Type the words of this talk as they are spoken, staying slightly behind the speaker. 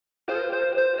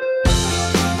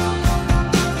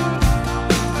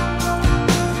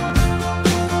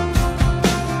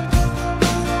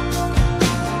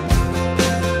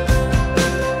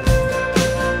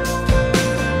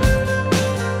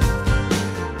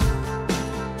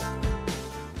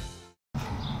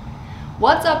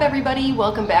What's up everybody?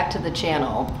 Welcome back to the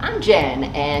channel. I'm Jen,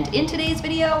 and in today's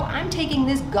video I'm taking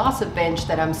this gossip bench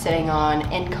that I'm sitting on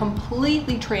and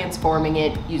completely transforming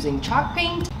it using chalk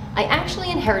paint. I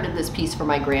actually inherited this piece from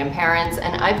my grandparents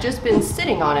and I've just been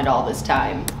sitting on it all this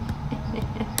time.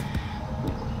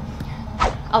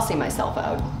 I'll see myself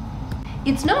out.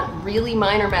 It's not really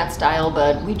minor matte style,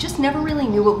 but we just never really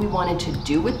knew what we wanted to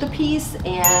do with the piece,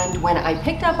 and when I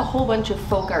picked up a whole bunch of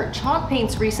folk art chalk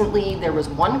paints recently, there was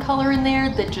one color in there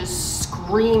that just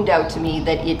screamed out to me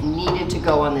that it needed to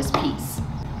go on this piece.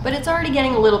 But it's already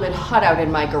getting a little bit hot out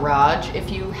in my garage.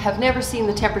 If you have never seen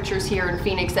the temperatures here in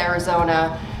Phoenix,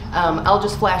 Arizona, I'll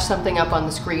just flash something up on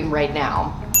the screen right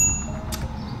now.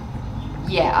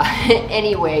 Yeah,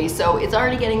 anyway, so it's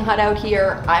already getting hot out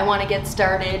here. I want to get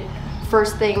started.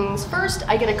 First things first,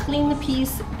 I gotta clean the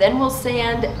piece, then we'll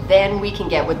sand, then we can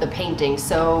get with the painting.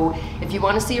 So if you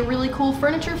want to see a really cool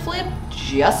furniture flip,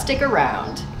 just stick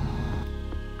around.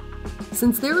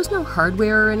 Since there was no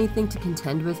hardware or anything to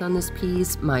contend with on this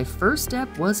piece, my first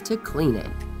step was to clean it.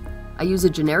 I use a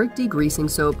generic degreasing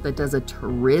soap that does a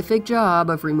terrific job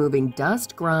of removing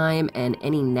dust, grime, and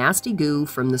any nasty goo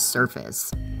from the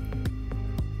surface.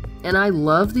 And I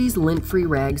love these lint-free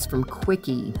rags from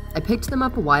Quickie. I picked them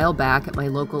up a while back at my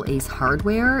local Ace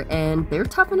Hardware, and they're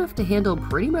tough enough to handle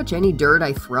pretty much any dirt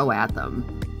I throw at them.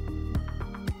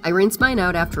 I rinse mine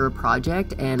out after a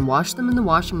project and wash them in the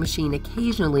washing machine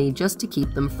occasionally just to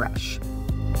keep them fresh.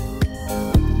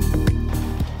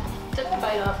 Did I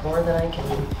bite off more than I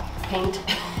can paint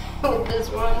with this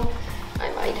one?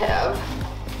 I might have.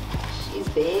 She's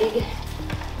big.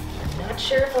 Not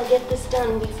sure if I'll get this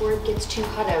done before it gets too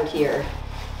hot out here.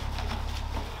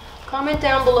 Comment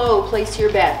down below, place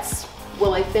your bets.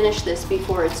 Will I finish this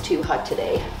before it's too hot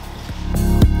today?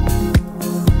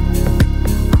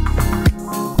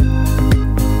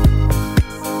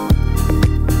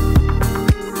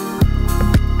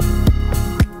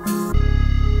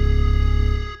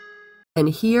 And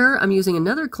here I'm using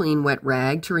another clean wet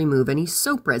rag to remove any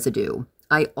soap residue.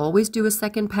 I always do a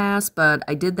second pass, but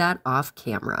I did that off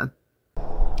camera.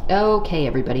 Okay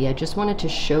everybody, I just wanted to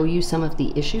show you some of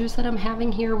the issues that I'm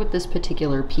having here with this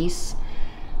particular piece.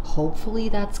 Hopefully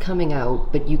that's coming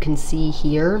out, but you can see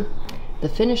here, the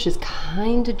finish is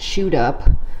kind of chewed up,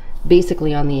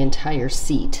 basically on the entire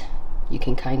seat. You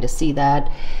can kind of see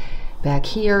that back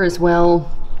here as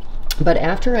well. But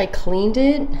after I cleaned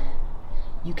it,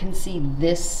 you can see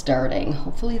this starting.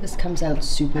 Hopefully this comes out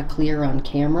super clear on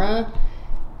camera.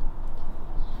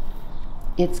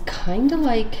 It's kind of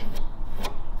like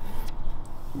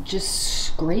just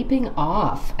scraping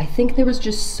off. I think there was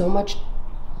just so much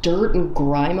dirt and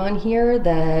grime on here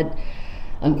that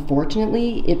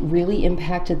unfortunately it really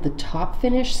impacted the top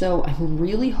finish, so I'm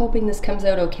really hoping this comes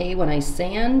out okay when I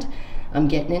sand. I'm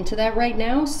getting into that right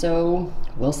now, so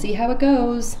we'll see how it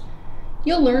goes.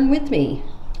 You'll learn with me.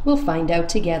 We'll find out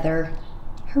together.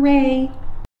 Hooray!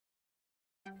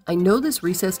 I know this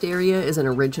recessed area is an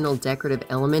original decorative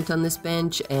element on this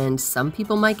bench, and some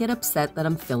people might get upset that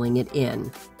I'm filling it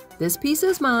in. This piece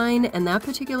is mine, and that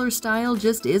particular style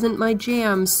just isn't my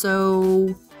jam,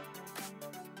 so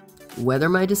whether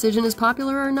my decision is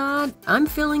popular or not, I'm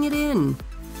filling it in.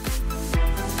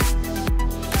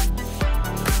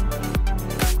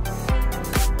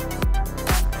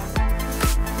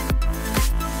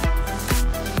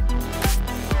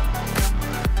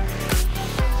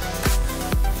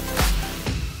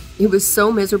 It was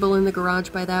so miserable in the garage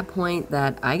by that point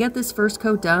that I got this first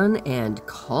coat done and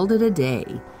called it a day.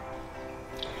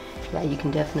 Yeah, you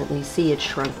can definitely see it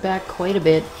shrunk back quite a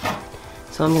bit.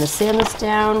 So I'm going to sand this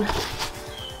down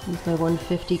with my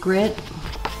 150 grit.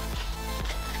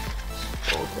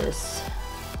 Fold this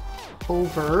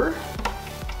over.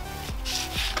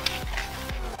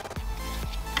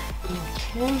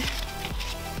 Okay.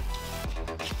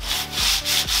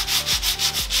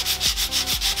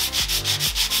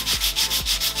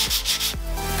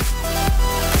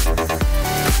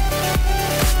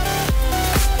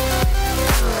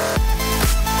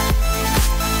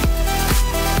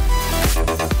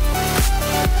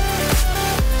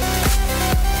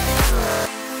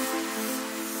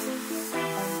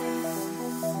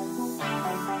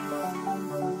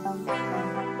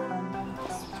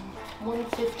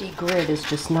 Grit is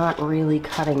just not really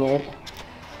cutting it.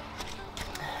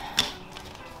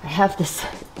 I have this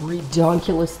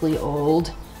redonkulously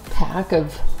old pack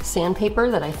of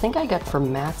sandpaper that I think I got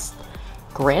from Matt's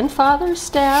grandfather's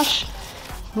stash.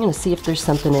 I'm gonna see if there's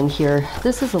something in here.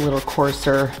 This is a little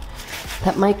coarser.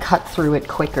 That might cut through it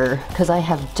quicker because I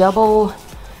have double.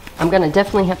 I'm gonna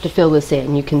definitely have to fill this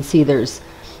in. You can see there's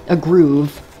a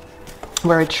groove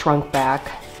where it shrunk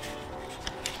back.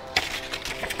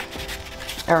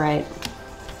 All right,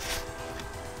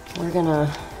 we're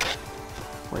gonna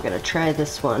try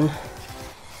this one.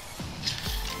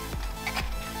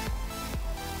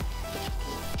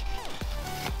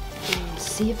 And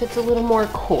see if it's a little more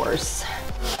coarse.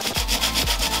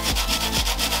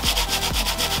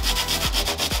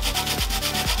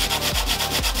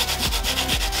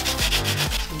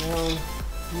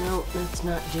 No, that's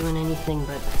not doing anything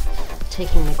but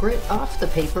taking the grit off the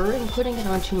paper and putting it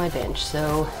onto my bench.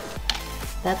 So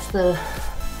that's the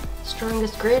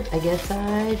strongest grit. I guess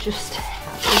I just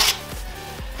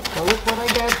have to go with what I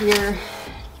got here.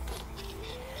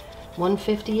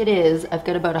 150 it is. I've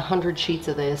got about 100 sheets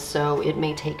of this, so it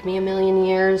may take me a million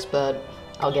years, but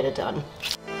I'll get it done.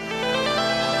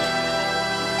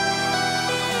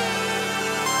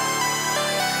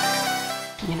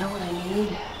 You know what I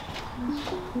need?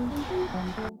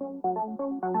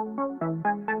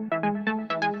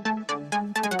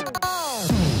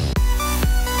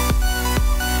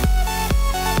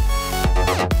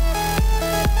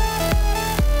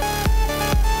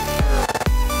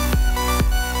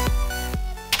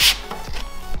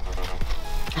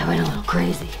 I went a little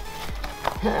crazy.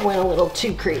 I went a little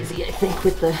too crazy, I think,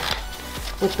 with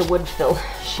the wood fill.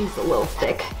 She's a little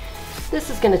thick. This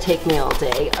is gonna take me all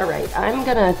day. All right, I'm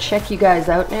gonna check you guys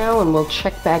out now and we'll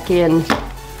check back in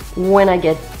when I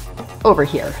get over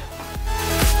here.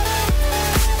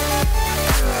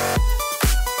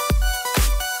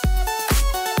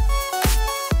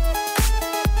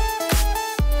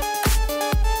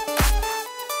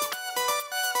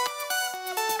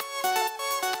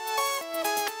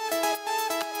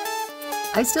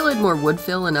 I still had more wood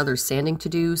fill and other sanding to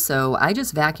do, so I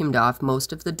just vacuumed off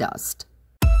most of the dust.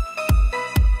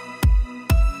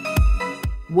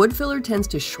 Wood filler tends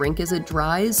to shrink as it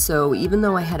dries, so even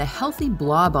though I had a healthy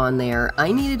blob on there,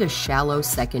 I needed a shallow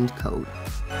second coat.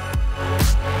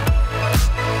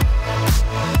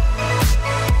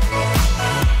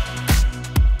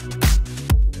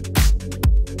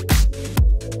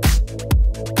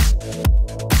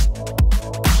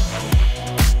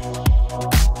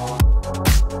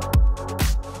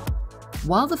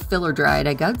 While the filler dried,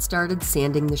 I got started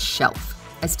sanding the shelf.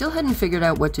 I still hadn't figured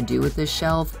out what to do with this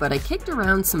shelf, but I kicked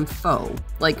around some faux,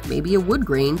 like maybe a wood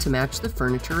grain to match the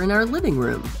furniture in our living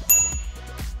room.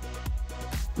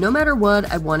 No matter what,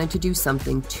 I wanted to do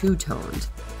something two-toned.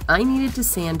 I needed to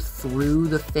sand through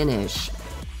the finish.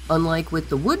 Unlike with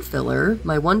the wood filler,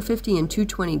 my 150 and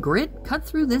 220 grit cut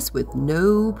through this with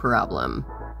no problem.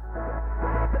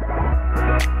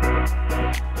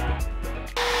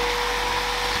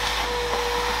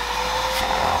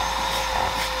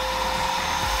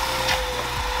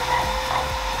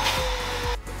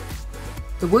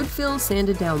 The wood fill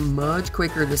sanded down much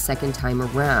quicker the second time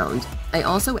around. I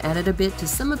also added a bit to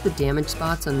some of the damaged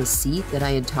spots on the seat that I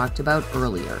had talked about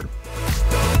earlier.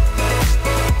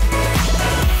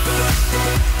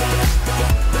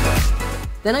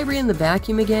 Then I ran the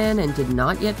vacuum again and did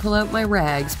not yet pull out my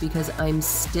rags because I'm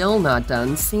still not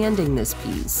done sanding this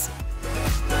piece.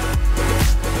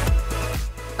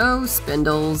 Oh,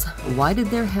 spindles, why did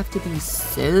there have to be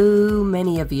so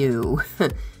many of you?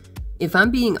 If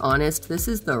I'm being honest, this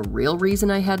is the real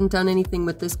reason I hadn't done anything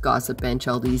with this gossip bench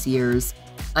all these years.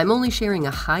 I'm only sharing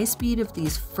a high speed of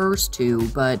these first two,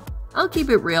 but I'll keep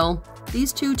it real.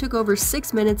 These two took over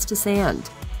 6 minutes to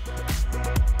sand.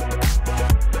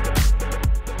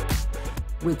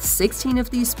 With 16 of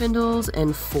these spindles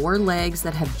and 4 legs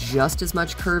that have just as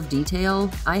much curved detail,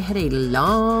 I had a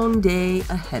long day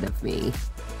ahead of me.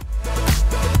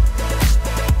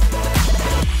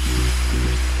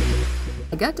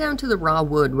 I got down to the raw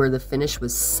wood where the finish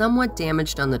was somewhat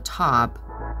damaged on the top,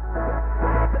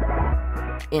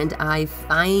 and I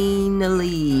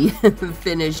finally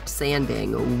finished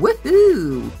sanding.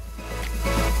 Woohoo!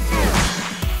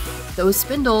 Those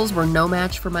spindles were no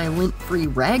match for my lint-free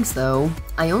rags though.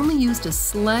 I only used a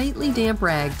slightly damp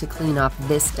rag to clean off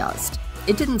this dust.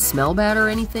 It didn't smell bad or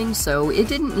anything, so it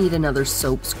didn't need another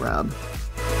soap scrub.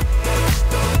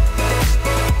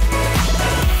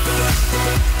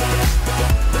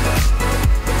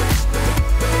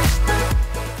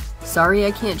 Sorry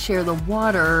I can't share the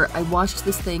water. I washed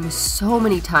this thing so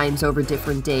many times over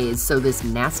different days, so this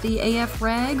nasty AF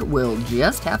rag will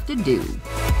just have to do.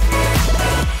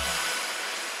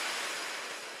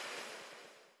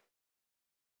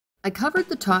 I covered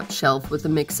the top shelf with a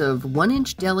mix of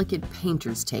 1-inch delicate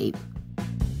painter's tape,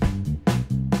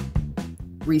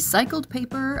 recycled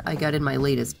paper I got in my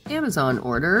latest Amazon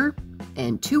order,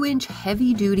 and 2-inch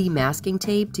heavy-duty masking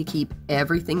tape to keep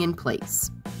everything in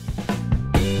place.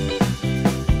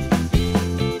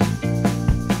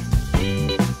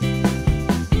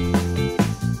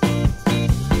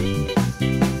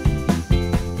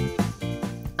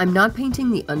 I'm not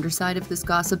painting the underside of this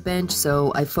gossip bench,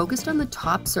 so I focused on the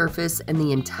top surface and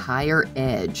the entire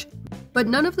edge. But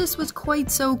none of this was quite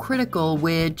so critical,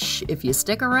 which, if you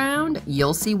stick around,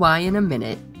 you'll see why in a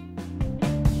minute.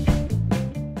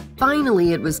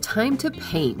 Finally, it was time to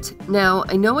paint. Now,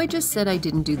 I know I just said I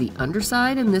didn't do the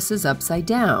underside and this is upside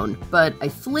down, but I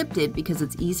flipped it because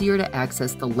it's easier to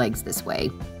access the legs this way.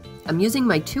 I'm using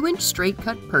my 2-inch straight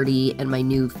cut putty and my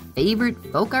new favorite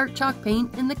folk art chalk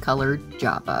paint in the color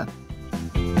Java.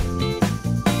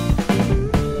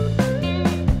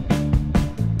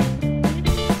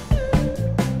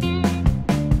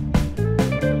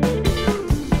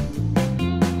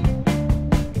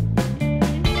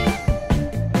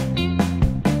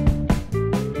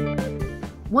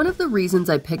 One of the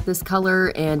reasons I picked this color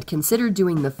and considered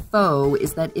doing the faux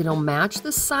is that it'll match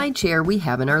the side chair we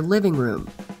have in our living room.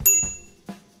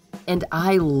 And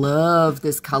I love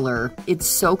this color. It's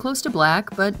so close to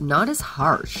black, but not as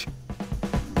harsh.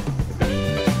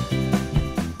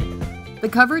 The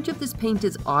coverage of this paint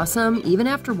is awesome, even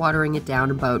after watering it down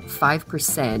about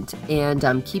 5%, and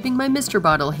I'm keeping my mister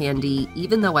bottle handy,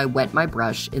 even though I wet my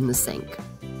brush in the sink.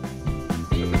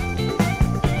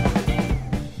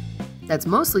 That's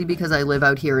mostly because I live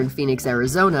out here in Phoenix,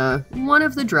 Arizona, one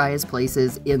of the driest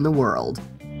places in the world.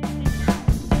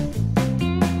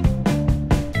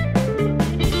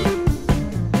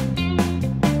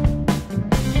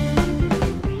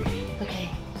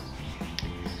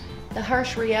 The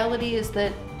harsh reality is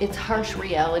that it's harsh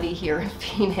reality here in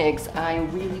Phoenix. I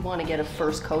really want to get a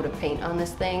first coat of paint on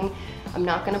this thing. I'm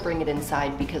not going to bring it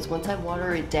inside because once I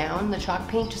water it down, the chalk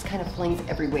paint just kind of flings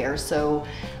everywhere. So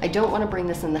I don't want to bring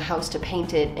this in the house to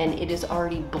paint it, and it is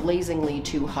already blazingly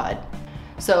too hot.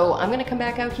 So I'm going to come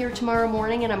back out here tomorrow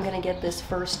morning and I'm going to get this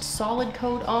first solid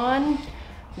coat on.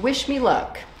 Wish me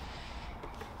luck.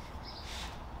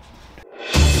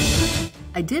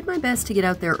 I did my best to get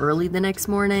out there early the next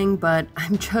morning, but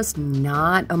I'm just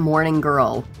not a morning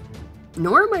girl.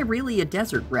 Nor am I really a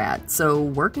desert rat, so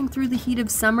working through the heat of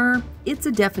summer, it's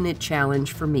a definite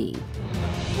challenge for me.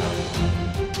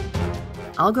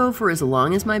 I'll go for as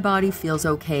long as my body feels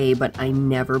okay, but I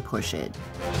never push it.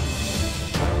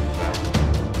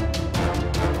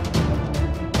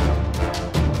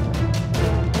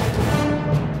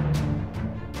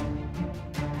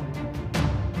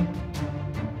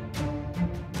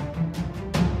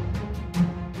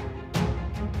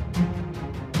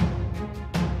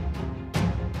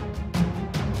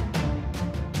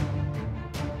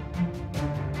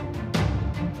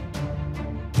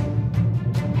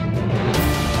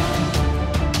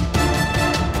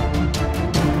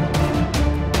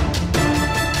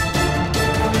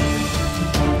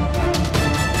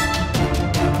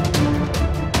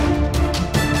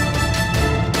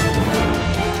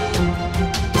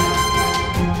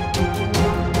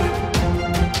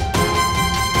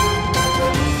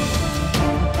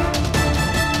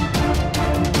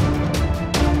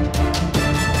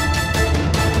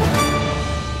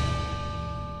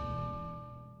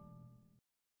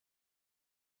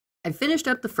 I finished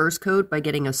up the first coat by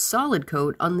getting a solid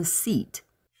coat on the seat.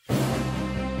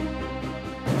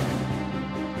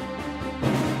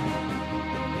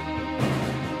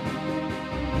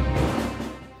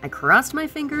 I crossed my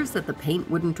fingers that the paint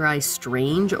wouldn't dry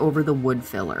strange over the wood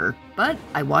filler, but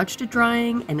I watched it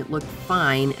drying and it looked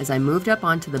fine as I moved up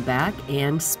onto the back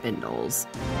and spindles.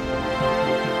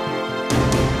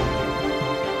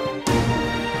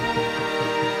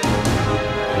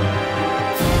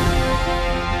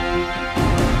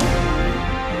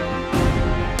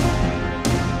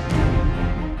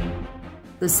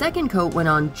 The second coat went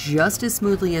on just as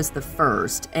smoothly as the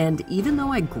first, and even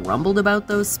though I grumbled about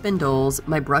those spindles,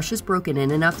 my brush is broken in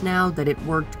enough now that it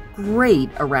worked great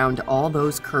around all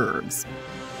those curves.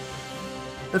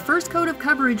 The first coat of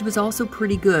coverage was also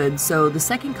pretty good, so the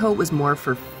second coat was more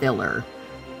for filler.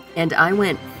 And I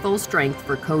went full strength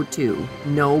for coat 2,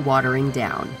 no watering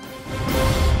down.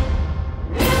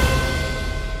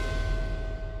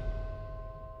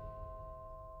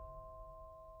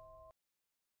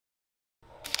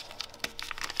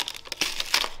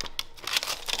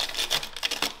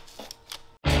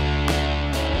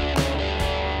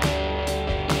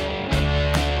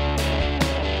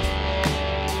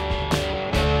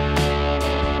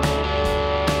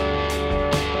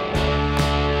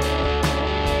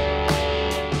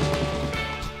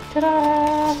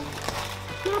 Ta-da!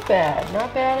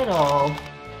 Not bad at all.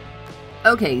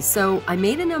 Okay, so I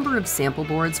made a number of sample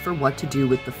boards for what to do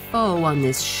with the faux on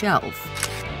this shelf.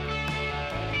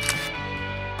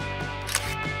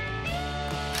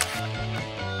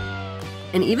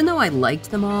 And even though I liked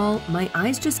them all, my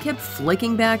eyes just kept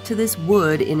flicking back to this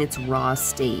wood in its raw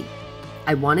state.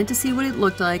 I wanted to see what it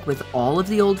looked like with all of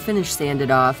the old finish sanded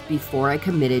off before I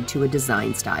committed to a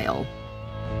design style.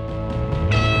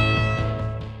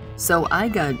 So I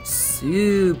got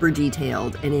super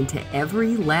detailed and into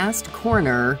every last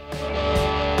corner.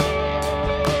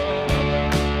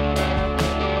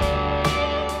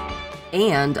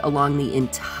 And along the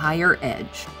entire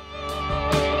edge.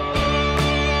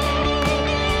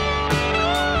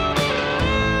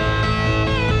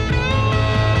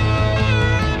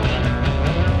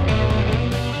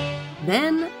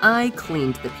 Then I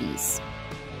cleaned the piece.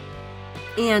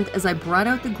 And as I brought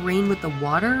out the grain with the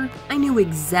water, I knew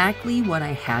exactly what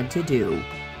I had to do.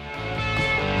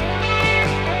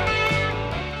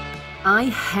 I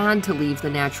had to leave the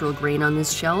natural grain on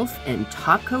this shelf and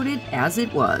top coat it as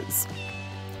it was.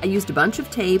 I used a bunch of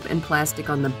tape and plastic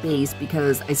on the base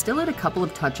because I still had a couple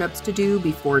of touch-ups to do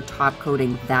before top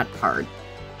coating that part.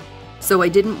 So I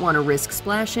didn't want to risk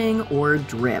splashing or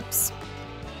drips.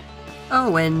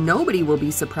 Oh, and nobody will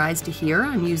be surprised to hear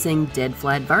I'm using Dead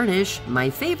Flat Varnish, my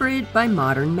favorite by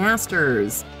Modern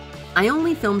Masters. I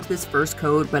only filmed this first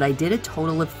coat, but I did a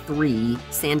total of 3,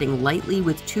 sanding lightly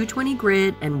with 220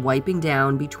 grit and wiping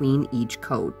down between each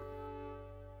coat.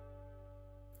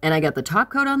 And I got the top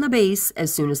coat on the base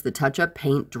as soon as the touch-up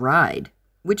paint dried,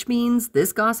 which means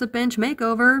this Gossip Bench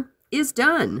makeover is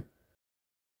done.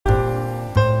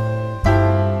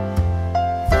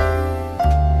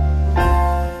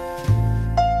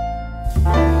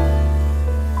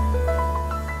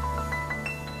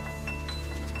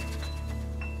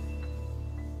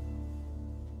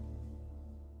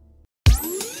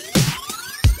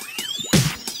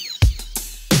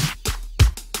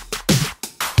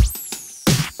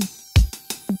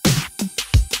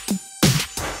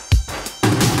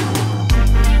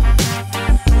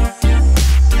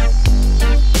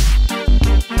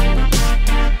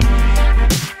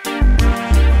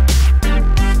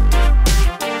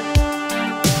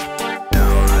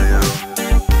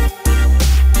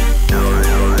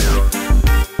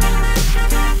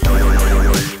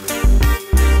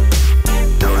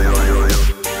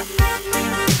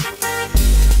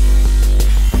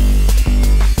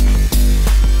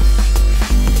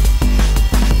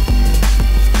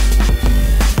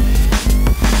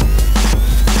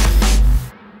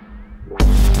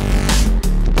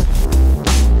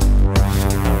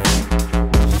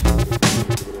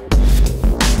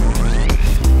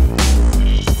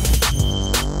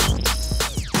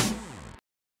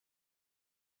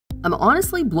 I'm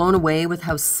honestly blown away with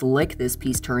how slick this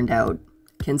piece turned out.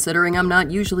 Considering I'm not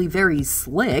usually very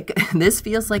slick, this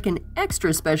feels like an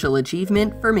extra special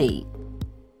achievement for me.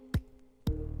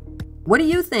 What do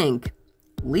you think?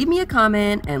 Leave me a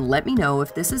comment and let me know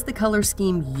if this is the color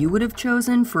scheme you would have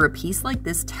chosen for a piece like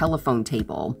this telephone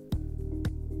table.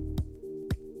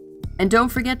 And don't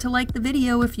forget to like the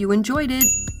video if you enjoyed it.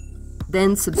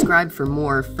 Then subscribe for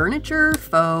more furniture,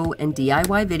 faux, and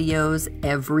DIY videos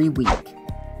every week.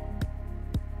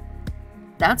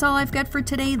 That's all I've got for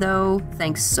today, though.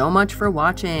 Thanks so much for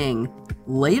watching.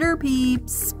 Later,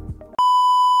 peeps!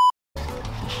 I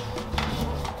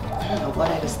don't know what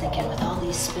I was thinking with all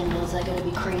these spindles. I gotta be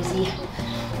crazy.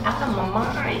 Out of my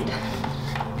mind.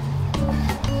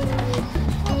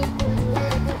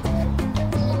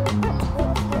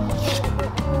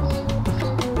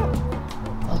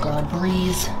 Oh God,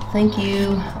 breeze. Thank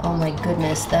you. Oh my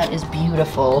goodness, that is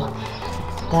beautiful.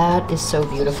 That is so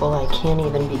beautiful, I can't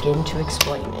even begin to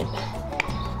explain it.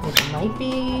 It might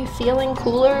be feeling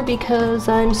cooler because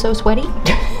I'm so sweaty.